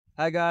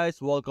Hi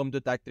guys, welcome to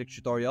Tech Trick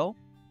Tutorial.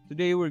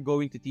 Today we're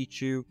going to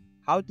teach you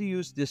how to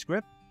use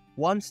Descript,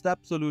 one-step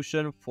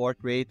solution for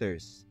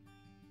creators.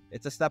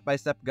 It's a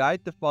step-by-step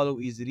guide to follow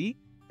easily,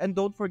 and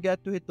don't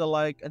forget to hit the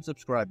like and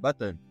subscribe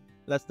button.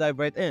 Let's dive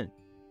right in.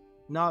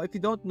 Now, if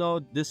you don't know,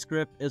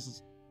 Descript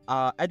is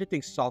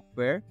editing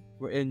software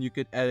wherein you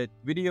could edit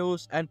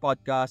videos and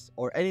podcasts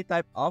or any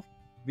type of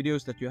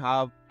videos that you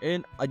have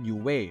in a new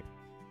way.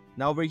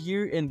 Now we're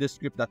here in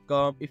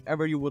Descript.com. If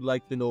ever you would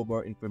like to know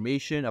more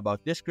information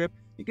about Descript,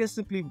 you can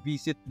simply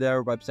visit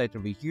their website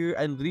over here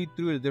and read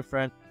through the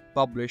different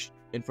published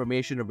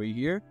information over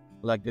here,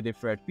 like the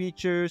different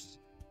features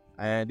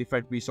and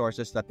different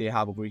resources that they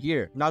have over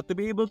here. Now, to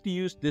be able to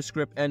use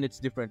Descript and its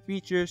different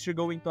features, you're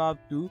going to have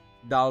to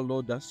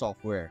download the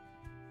software.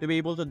 To be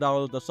able to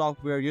download the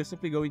software, you're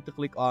simply going to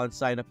click on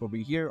sign up over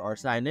here or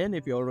sign in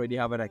if you already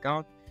have an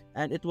account,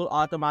 and it will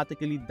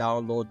automatically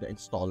download the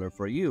installer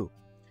for you.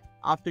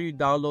 After you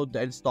download the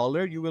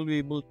installer, you will be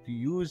able to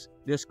use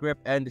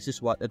Descript, and this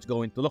is what it's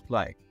going to look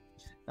like.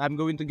 I'm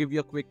going to give you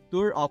a quick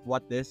tour of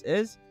what this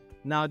is.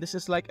 Now, this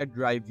is like a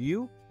drive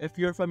view. If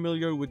you're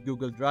familiar with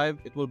Google Drive,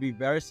 it will be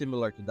very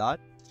similar to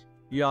that.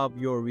 You have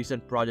your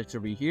recent projects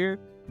over here.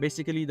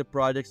 Basically, the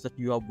projects that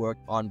you have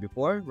worked on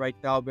before. Right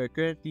now, we're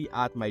currently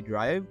at my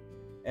drive.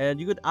 And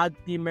you could add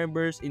team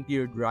members into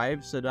your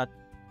drive so that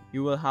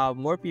you will have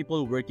more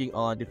people working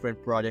on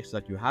different projects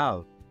that you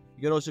have.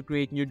 You can also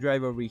create new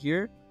drive over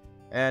here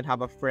and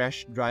have a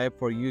fresh drive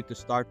for you to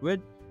start with.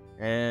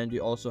 And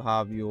you also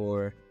have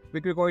your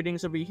quick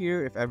recordings over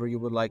here if ever you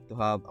would like to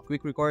have a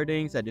quick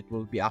recordings, and it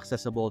will be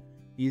accessible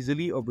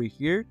easily over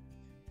here.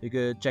 You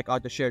could check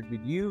out the shared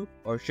with you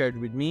or shared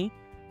with me.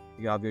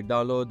 You have your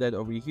downloaded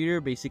over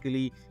here.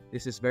 Basically,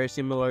 this is very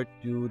similar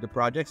to the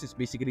projects. It's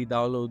basically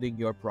downloading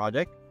your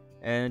project.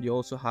 And you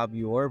also have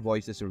your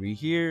voices over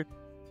here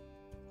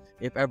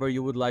if ever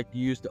you would like to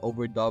use the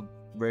overdub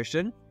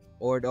version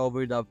or the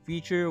overdub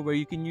feature, where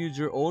you can use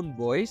your own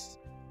voice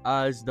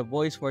as the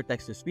voice for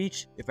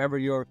text-to-speech if ever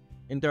you're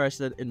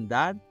interested in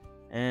that.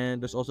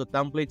 And there's also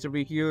templates over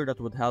here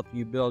that would help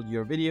you build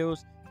your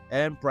videos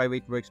and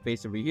private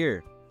workspace over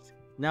here.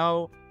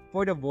 Now,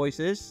 for the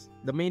voices,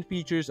 the main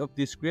features of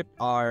Descript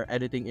are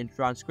editing in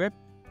transcript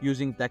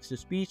using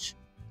text-to-speech,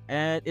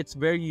 and it's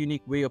very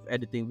unique way of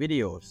editing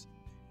videos.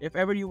 If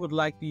ever you would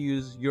like to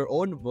use your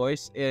own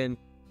voice in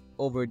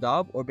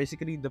overdub, or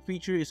basically the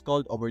feature is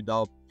called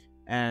overdub,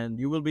 and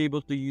you will be able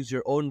to use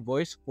your own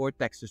voice for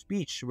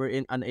text-to-speech,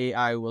 wherein an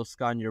AI will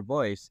scan your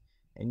voice,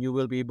 and you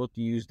will be able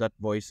to use that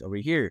voice over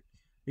here.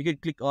 You can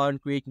click on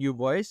create new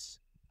voice,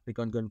 click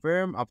on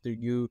confirm after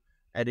you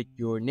edit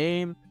your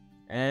name,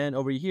 and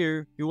over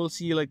here you will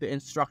see like the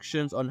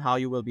instructions on how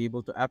you will be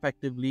able to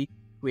effectively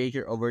create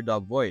your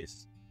overdub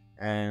voice.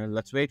 And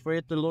let's wait for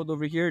it to load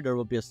over here. There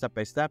will be a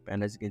step-by-step,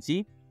 and as you can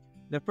see,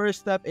 the first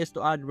step is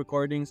to add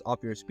recordings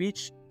of your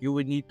speech. You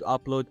would need to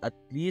upload at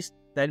least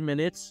 10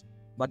 minutes,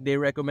 but they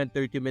recommend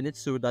 30 minutes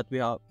so that we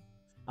have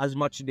as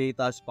much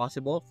data as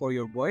possible for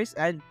your voice.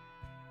 And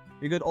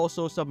you could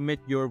also submit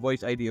your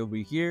voice ID over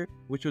here,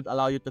 which would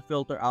allow you to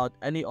filter out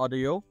any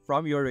audio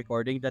from your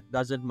recording that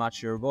doesn't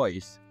match your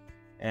voice.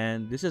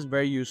 And this is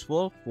very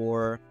useful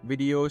for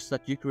videos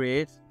that you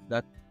create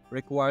that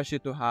requires you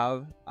to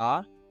have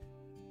a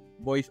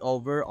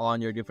voiceover on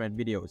your different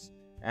videos.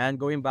 And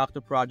going back to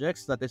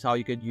projects, that is how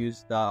you could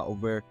use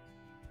the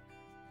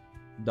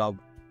overdub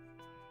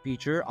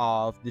feature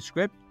of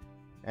Descript.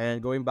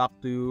 And going back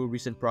to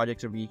recent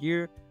projects over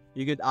here,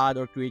 you could add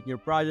or create new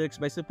projects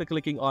by simply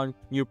clicking on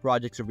new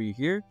projects over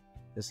here,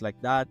 just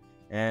like that.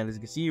 And as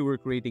you can see, we're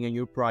creating a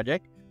new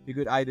project. You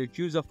could either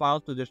choose a file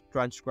to just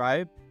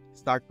transcribe,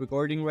 start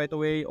recording right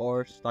away,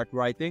 or start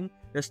writing.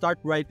 The start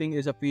writing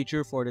is a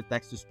feature for the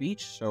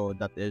text-to-speech, so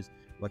that is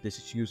what this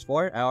is used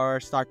for,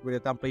 or start with a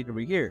template over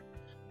here.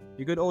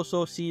 You could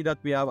also see that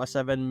we have a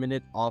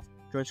 7-minute of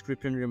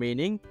transcription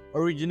remaining.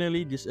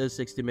 Originally, this is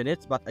 60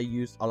 minutes, but I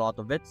used a lot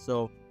of it,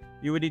 so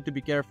you would need to be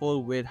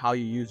careful with how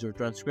you use your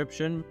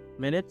transcription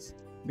minutes,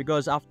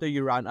 because after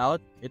you run out,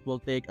 it will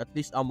take at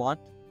least a month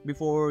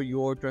before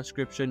your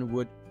transcription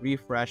would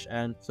refresh,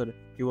 and so that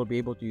you will be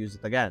able to use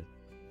it again.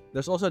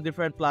 There's also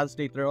different plans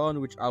later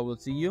on, which I will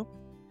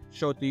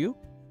show to you.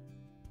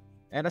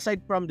 And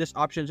aside from these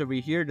options over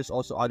here, there's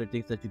also other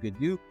things that you could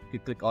do. You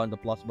could click on the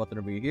plus button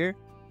over here.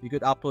 You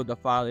could upload the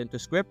file into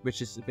script,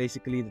 which is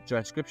basically the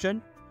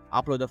transcription.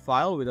 Upload a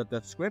file with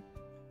the script,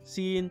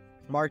 scene,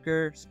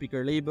 marker,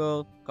 speaker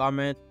label,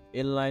 comment,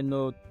 inline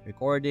note,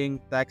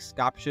 recording, text,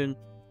 caption,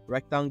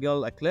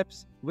 rectangle,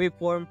 eclipse,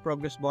 waveform,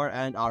 progress bar,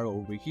 and arrow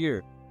over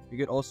here. You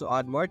can also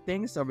add more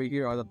things over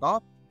here on the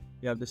top.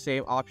 You have the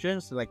same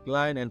options like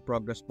line and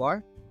progress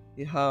bar.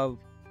 You have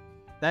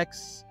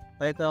text,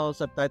 title,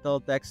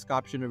 subtitle, text,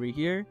 caption over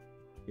here.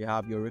 You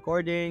have your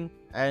recording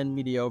and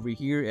media over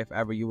here if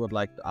ever you would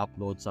like to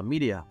upload some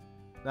media.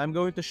 Now I'm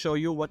going to show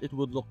you what it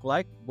would look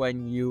like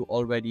when you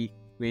already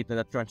created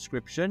a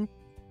transcription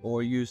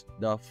or used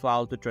the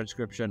file to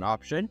transcription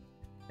option.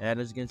 And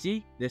as you can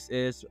see, this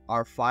is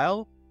our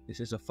file. This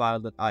is a file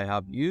that I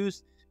have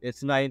used.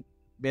 It's 9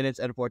 minutes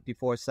and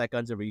 44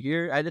 seconds over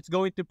here, and it's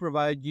going to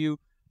provide you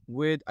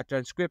with a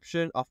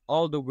transcription of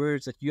all the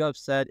words that you have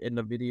said in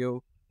the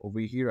video over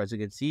here, as you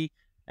can see.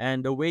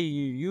 And the way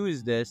you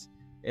use this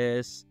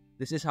is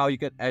how you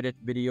can edit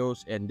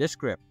videos in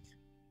Descript.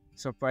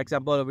 So for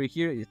example, over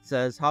here it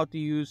says how to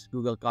use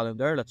Google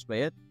Calendar. Let's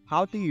play it.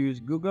 How to use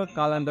Google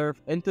Calendar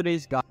in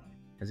today's guide.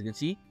 As you can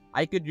see,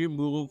 I could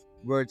remove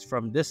words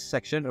from this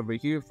section over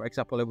here. For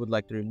example, I would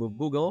like to remove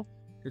Google.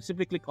 You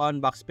simply click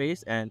on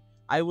backspace and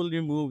I will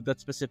remove that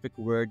specific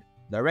word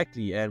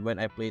directly. And when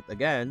I play it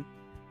again,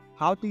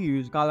 how to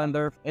use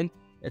calendar, and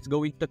it's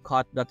going to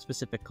cut that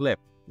specific clip.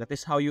 That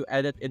is how you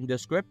edit in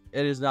Descript.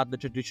 It is not the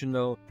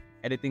traditional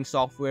editing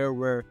software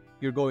where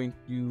you're going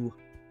to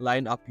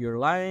line up your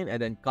line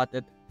and then cut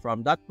it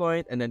from that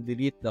point and then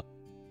delete the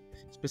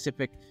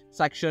specific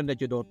section that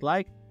you don't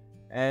like.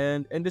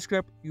 And in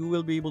Descript, you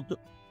will be able to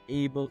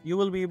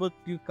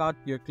cut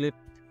your clip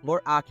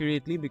more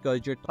accurately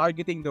because you're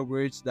targeting the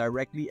words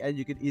directly, and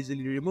you can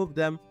easily remove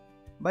them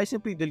by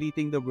simply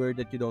deleting the word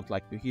that you don't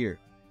like to hear.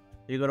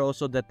 You can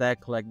also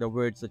detect like the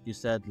words that you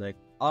said like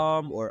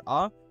or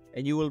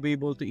and you will be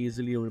able to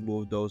easily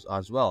remove those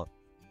as well.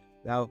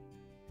 Now,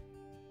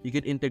 you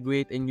can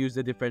integrate and use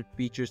the different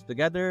features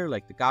together,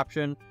 like the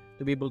caption.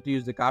 To be able to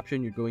use the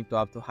caption, you're going to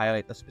have to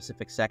highlight a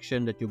specific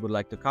section that you would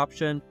like to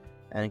caption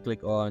and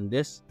click on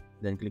this,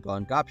 then click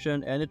on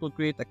caption, and it will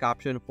create a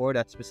caption for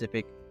that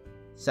specific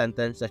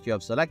sentence that you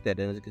have selected.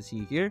 And as you can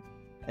see here,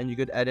 and you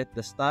could edit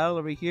the style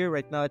over here.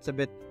 Right now it's a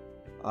bit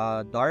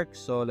dark,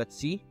 so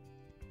let's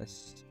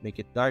make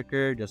it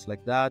darker, just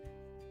like that.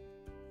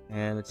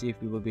 And let's see if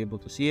we will be able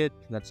to see it.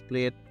 Let's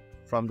play it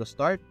from the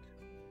start,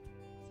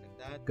 just like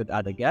that. Could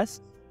add a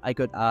guest. I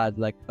could add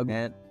like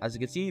and as you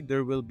can see,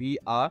 there will be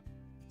a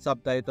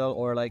subtitle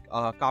or like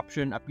a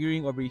caption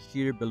appearing over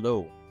here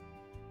below.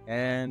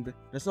 And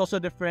there's also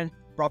different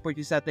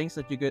property settings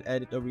that you could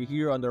edit over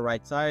here on the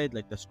right side,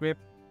 like the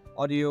script,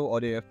 audio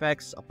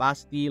effects,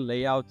 opacity,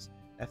 layouts,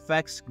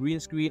 effects, green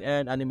screen,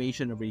 and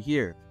animation over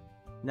here.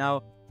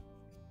 Now,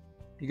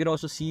 you can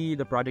also see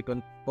the project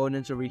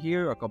components over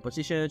here or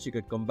compositions. You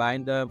could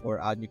combine them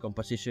or add new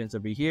compositions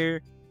over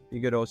here.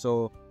 You could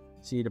also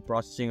see the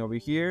processing over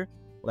here,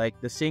 like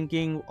the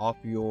syncing of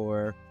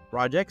your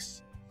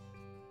projects.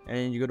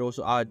 And you could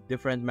also add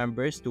different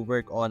members to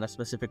work on a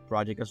specific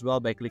project as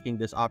well by clicking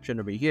this option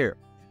over here.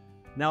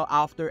 Now,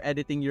 after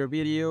editing your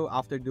video,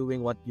 after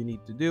doing what you need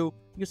to do,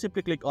 you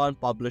simply click on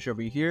publish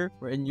over here,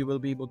 wherein you will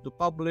be able to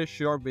publish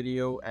your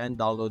video and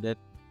download it.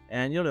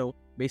 And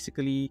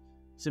basically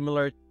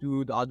similar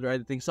to the other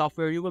editing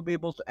software, you will be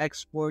able to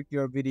export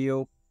your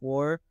video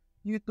for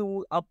you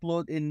to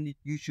upload in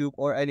YouTube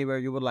or anywhere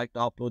you would like to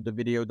upload the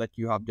video that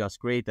you have just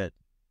created.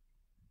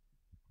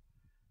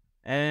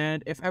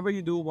 And if ever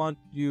you do want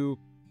to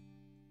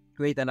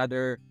create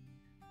another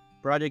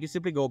project, you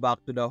simply go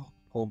back to the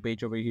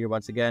homepage over here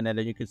once again, and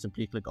then you can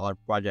simply click on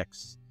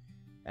projects.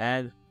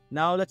 And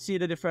now let's see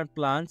the different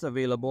plans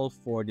available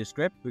for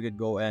Descript. We could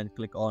go and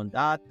click on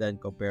that, then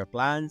compare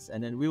plans,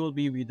 and then we will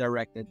be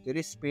redirected to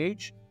this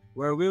page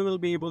where we will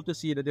be able to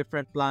see the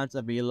different plans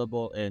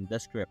available in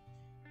Descript.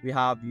 We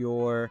have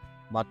your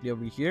monthly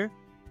over here.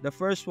 The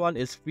first one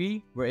is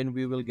free, wherein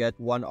we will get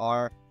 1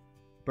 hour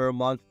per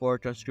month for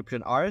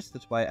transcription hours.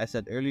 That's why I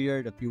said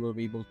earlier that you will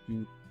be able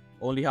to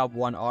only have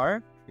 1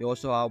 hour. You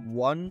also have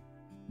 1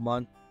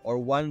 month or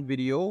 1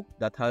 video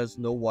that has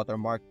no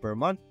watermark per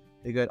month.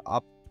 You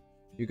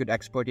could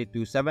export it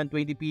to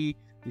 720p.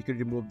 You could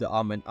remove the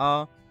and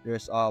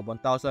There's a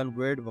 1000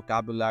 word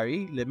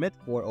vocabulary limit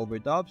for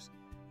overdubs.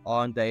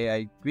 On the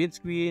AI green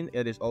screen,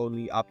 it is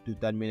only up to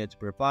 10 minutes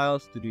per file.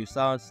 Studio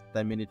sounds,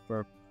 10 minutes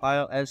per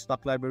file. And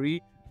stock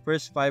library,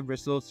 first 5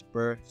 results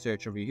per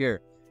search over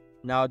here.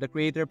 Now, the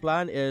creator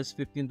plan is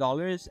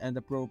 $15 and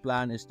the pro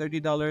plan is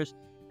 $30.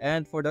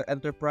 And for the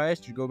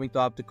enterprise, you're going to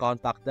have to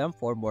contact them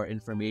for more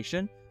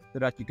information so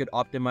that you could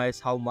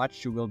optimize how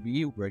much you will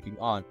be working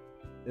on.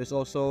 There's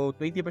also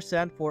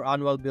 20% for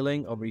annual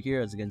billing over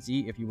here, as you can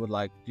see, if you would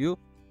like to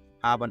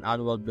have an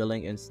annual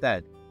billing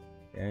instead.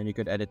 And you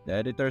could edit the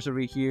editors over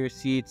here,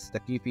 seats, the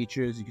key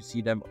features, you can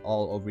see them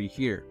all over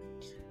here.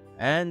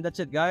 And that's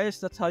it, guys.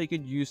 That's how you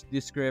could use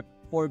Descript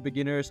for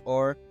beginners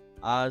or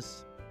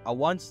as a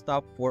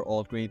one-stop for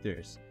all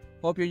creators.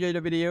 Hope you enjoyed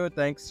the video.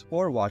 Thanks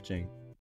for watching.